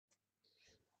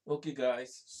Okay,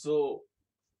 guys.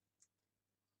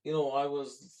 I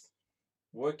was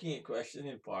working a question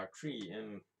in part three,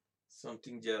 and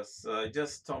something just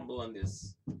stumbled on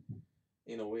this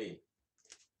in a way.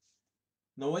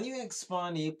 Now, when you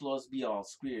expand a plus b all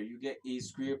square, you get a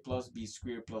square plus b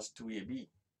square plus 2ab.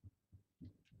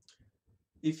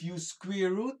 If you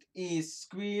square root a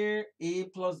square, a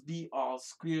plus b all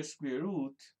square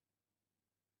root,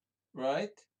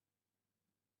 right?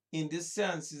 In this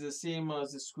sense, is the same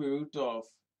as the square root of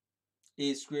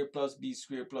a square plus b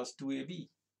square plus 2ab.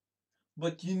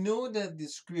 But you know that the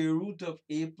square root of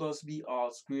a plus b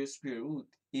all square root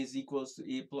is equals to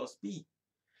a plus b.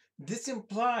 This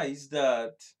implies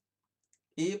that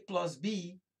a plus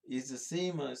b is the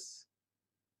same as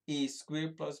a square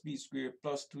plus b square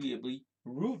plus 2ab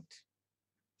root.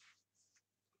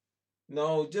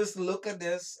 Now just look at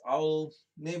this. I'll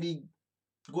maybe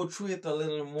go through it a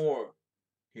little more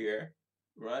here,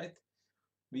 right?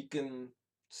 We can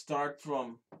start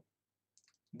from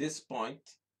this point.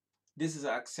 This is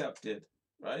accepted,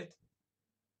 right?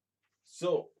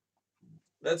 So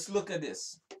let's look at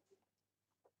this.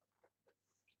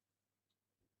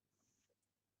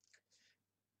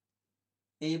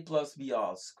 A plus b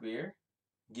all square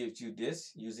gives you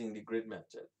this using the grid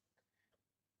method.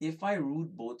 If I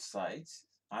root both sides,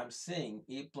 I'm saying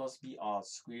a plus b all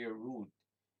square root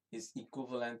is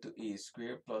equivalent to a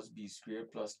square plus b square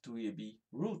plus 2ab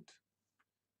root.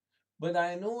 But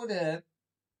I know that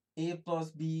a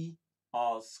plus b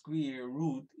all square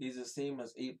root is the same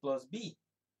as a plus b.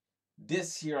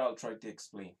 This here I'll try to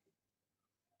explain.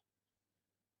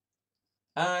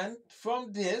 And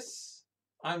from this,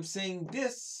 I'm saying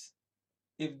this,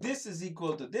 if this is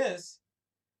equal to this,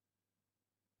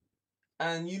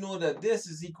 and you know that this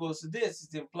is equal to this,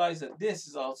 it implies that this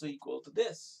is also equal to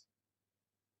this.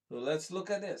 So let's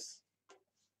look at this.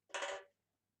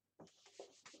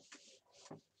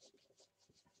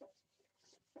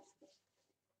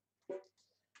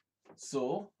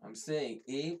 So I'm saying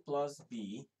a plus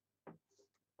b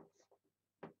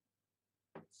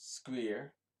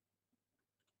square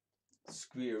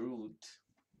root,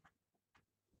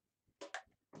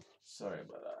 sorry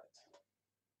about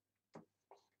that,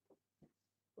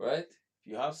 right? If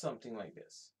you have something like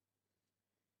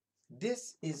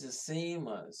this is the same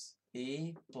as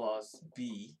a plus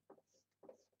b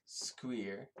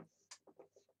square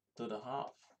to the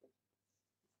half,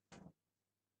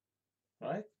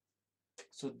 right?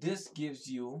 So this gives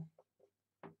you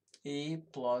a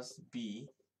plus b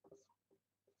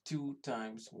 2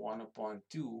 times 1 upon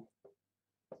 2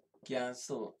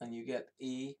 cancel, and you get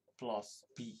a plus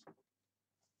b.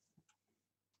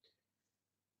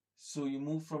 So you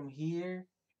move from here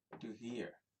to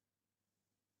here.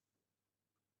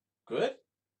 Good.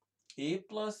 A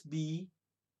plus b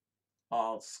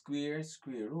all square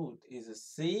root is the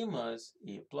same as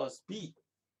a plus b.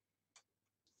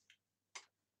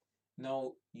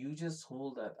 Now you just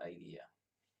hold that idea.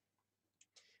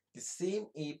 The same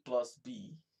a plus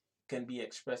b can be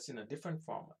expressed in a different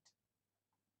format.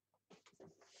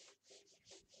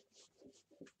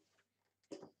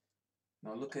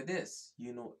 Now look at this.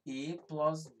 You know a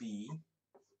plus b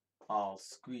all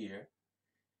square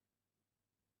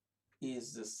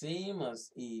is the same as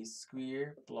a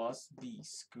square plus b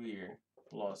square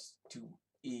plus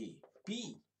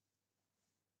 2ab.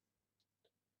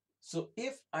 So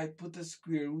if I put a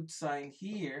square root sign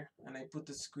here and I put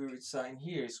the square root sign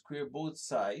here, square both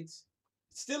sides,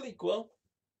 it's still equal.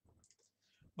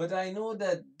 But I know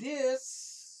that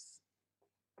this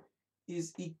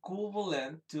is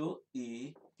equivalent to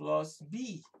a plus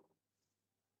b.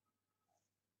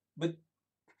 But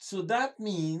so that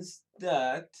means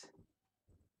that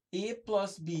a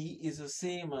plus b is the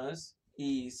same as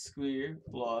a square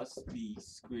plus b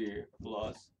square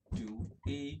plus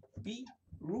 2ab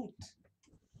root.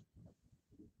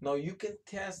 Now you can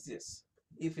test this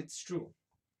if it's true.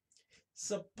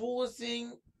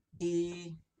 Supposing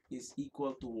a is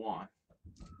equal to 1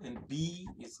 and b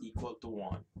is equal to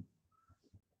 1.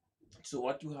 So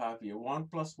what you have here, 1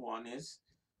 plus 1 is,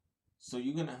 so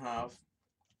you're going to have,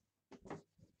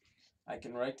 I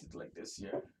can write it like this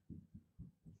here.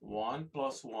 1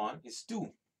 plus 1 is 2.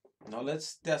 Now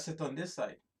let's test it on this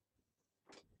side.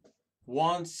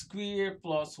 1 square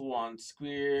plus 1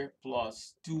 square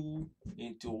plus 2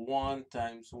 into 1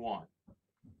 times 1.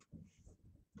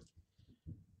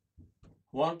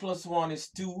 1 plus 1 is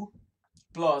 2,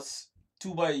 plus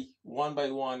 2 by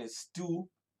 1 is 2,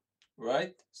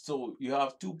 right? So you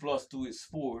have 2 plus 2 is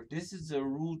 4. This is the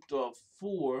root of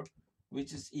 4,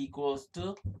 which is equals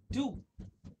to 2.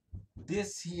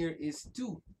 This here is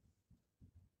 2,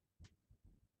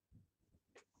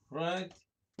 right?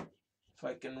 if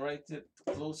I can write it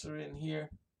closer in here,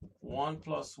 1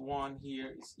 plus 1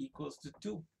 here is equals to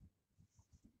 2.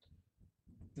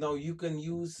 Now you can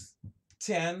use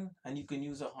 10 and you can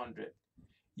use 100.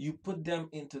 You put them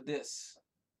into this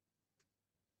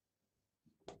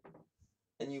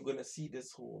and you're going to see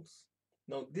this holds.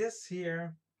 Now this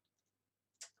here,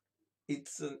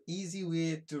 it's an easy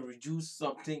way to reduce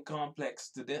something complex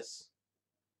to this.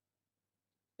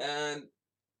 And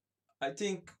I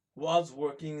think whilst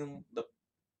working the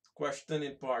question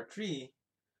in part 3,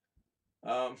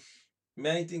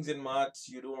 many things in maths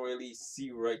you don't really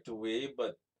see right away,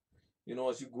 but you know,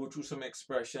 as you go through some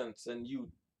expressions and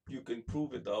you can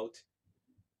prove it out.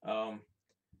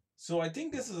 So I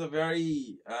think this is a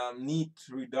very neat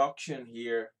reduction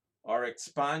here, or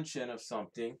expansion of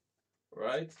something,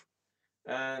 right?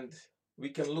 And we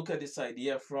can look at this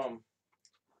idea from,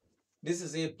 this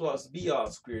is a plus b all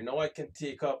squared. Now I can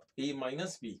take up a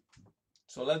minus b.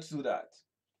 So let's do that.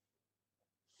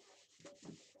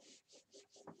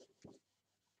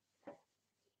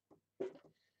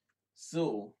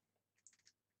 So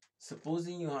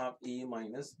supposing you have a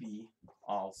minus b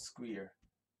all squared,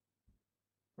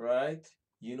 right?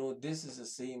 You know this is the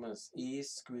same as a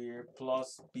squared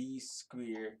plus b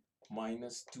squared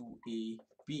minus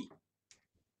 2ab.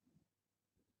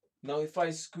 Now if I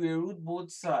square root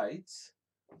both sides,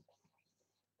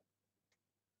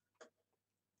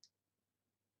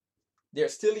 they're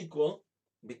still equal,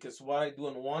 because what I do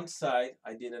on one side,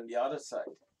 I did on the other side.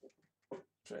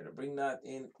 Try to bring that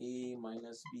in, a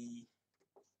minus b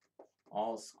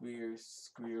all square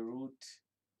square root,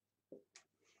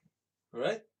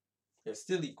 right? They're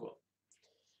still equal.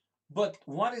 But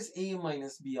what is a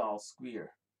minus b all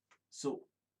square? So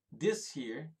this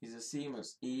here is the same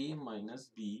as a minus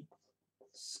b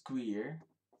square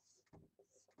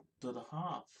to the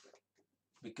half,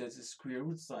 because it's square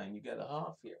root sign, you get a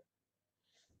half here.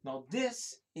 Now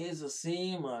this is the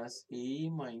same as a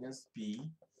minus b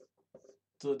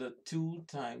to the 2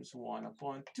 times 1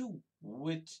 upon 2,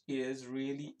 which is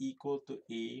really equal to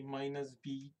a minus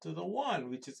b to the 1,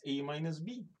 which is a minus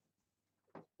b.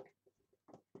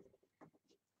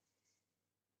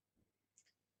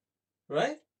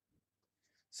 Right?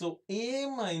 So a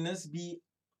minus b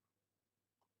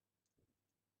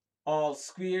all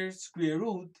square square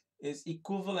root is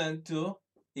equivalent to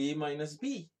a minus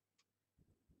b.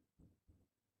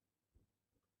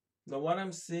 Now what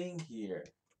I'm saying here,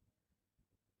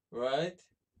 right,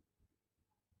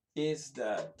 is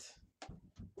that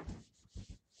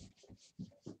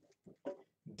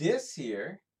this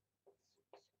here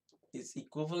is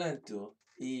equivalent to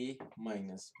a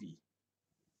minus b.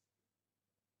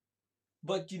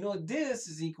 But you know this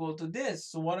is equal to this.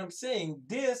 So what I'm saying,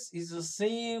 this is the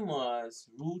same as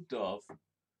root of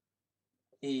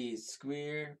a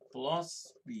squared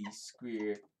plus b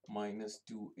squared minus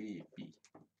 2ab.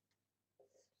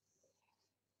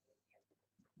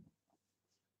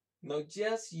 Now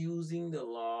just using the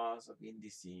laws of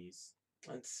indices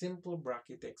and simple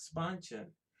bracket expansion,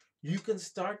 you can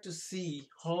start to see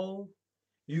how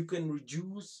you can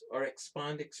reduce or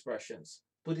expand expressions,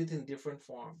 put it in different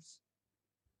forms,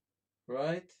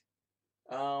 right?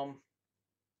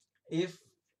 If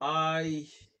I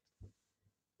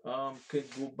could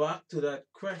go back to that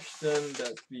question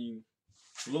that we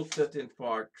looked at in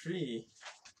part 3,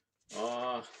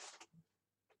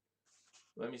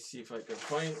 let me see if I can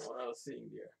find what I was saying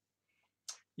there.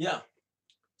 Yeah,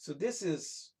 so this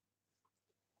is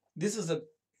a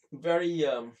very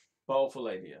powerful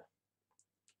idea,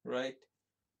 right?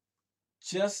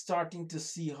 Just starting to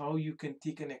see how you can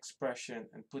take an expression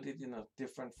and put it in a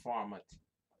different format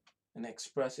and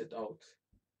express it out.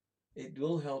 It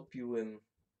will help you in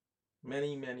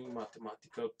many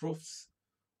mathematical proofs,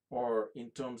 or in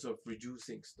terms of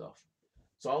reducing stuff.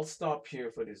 So I'll stop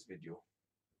here for this video.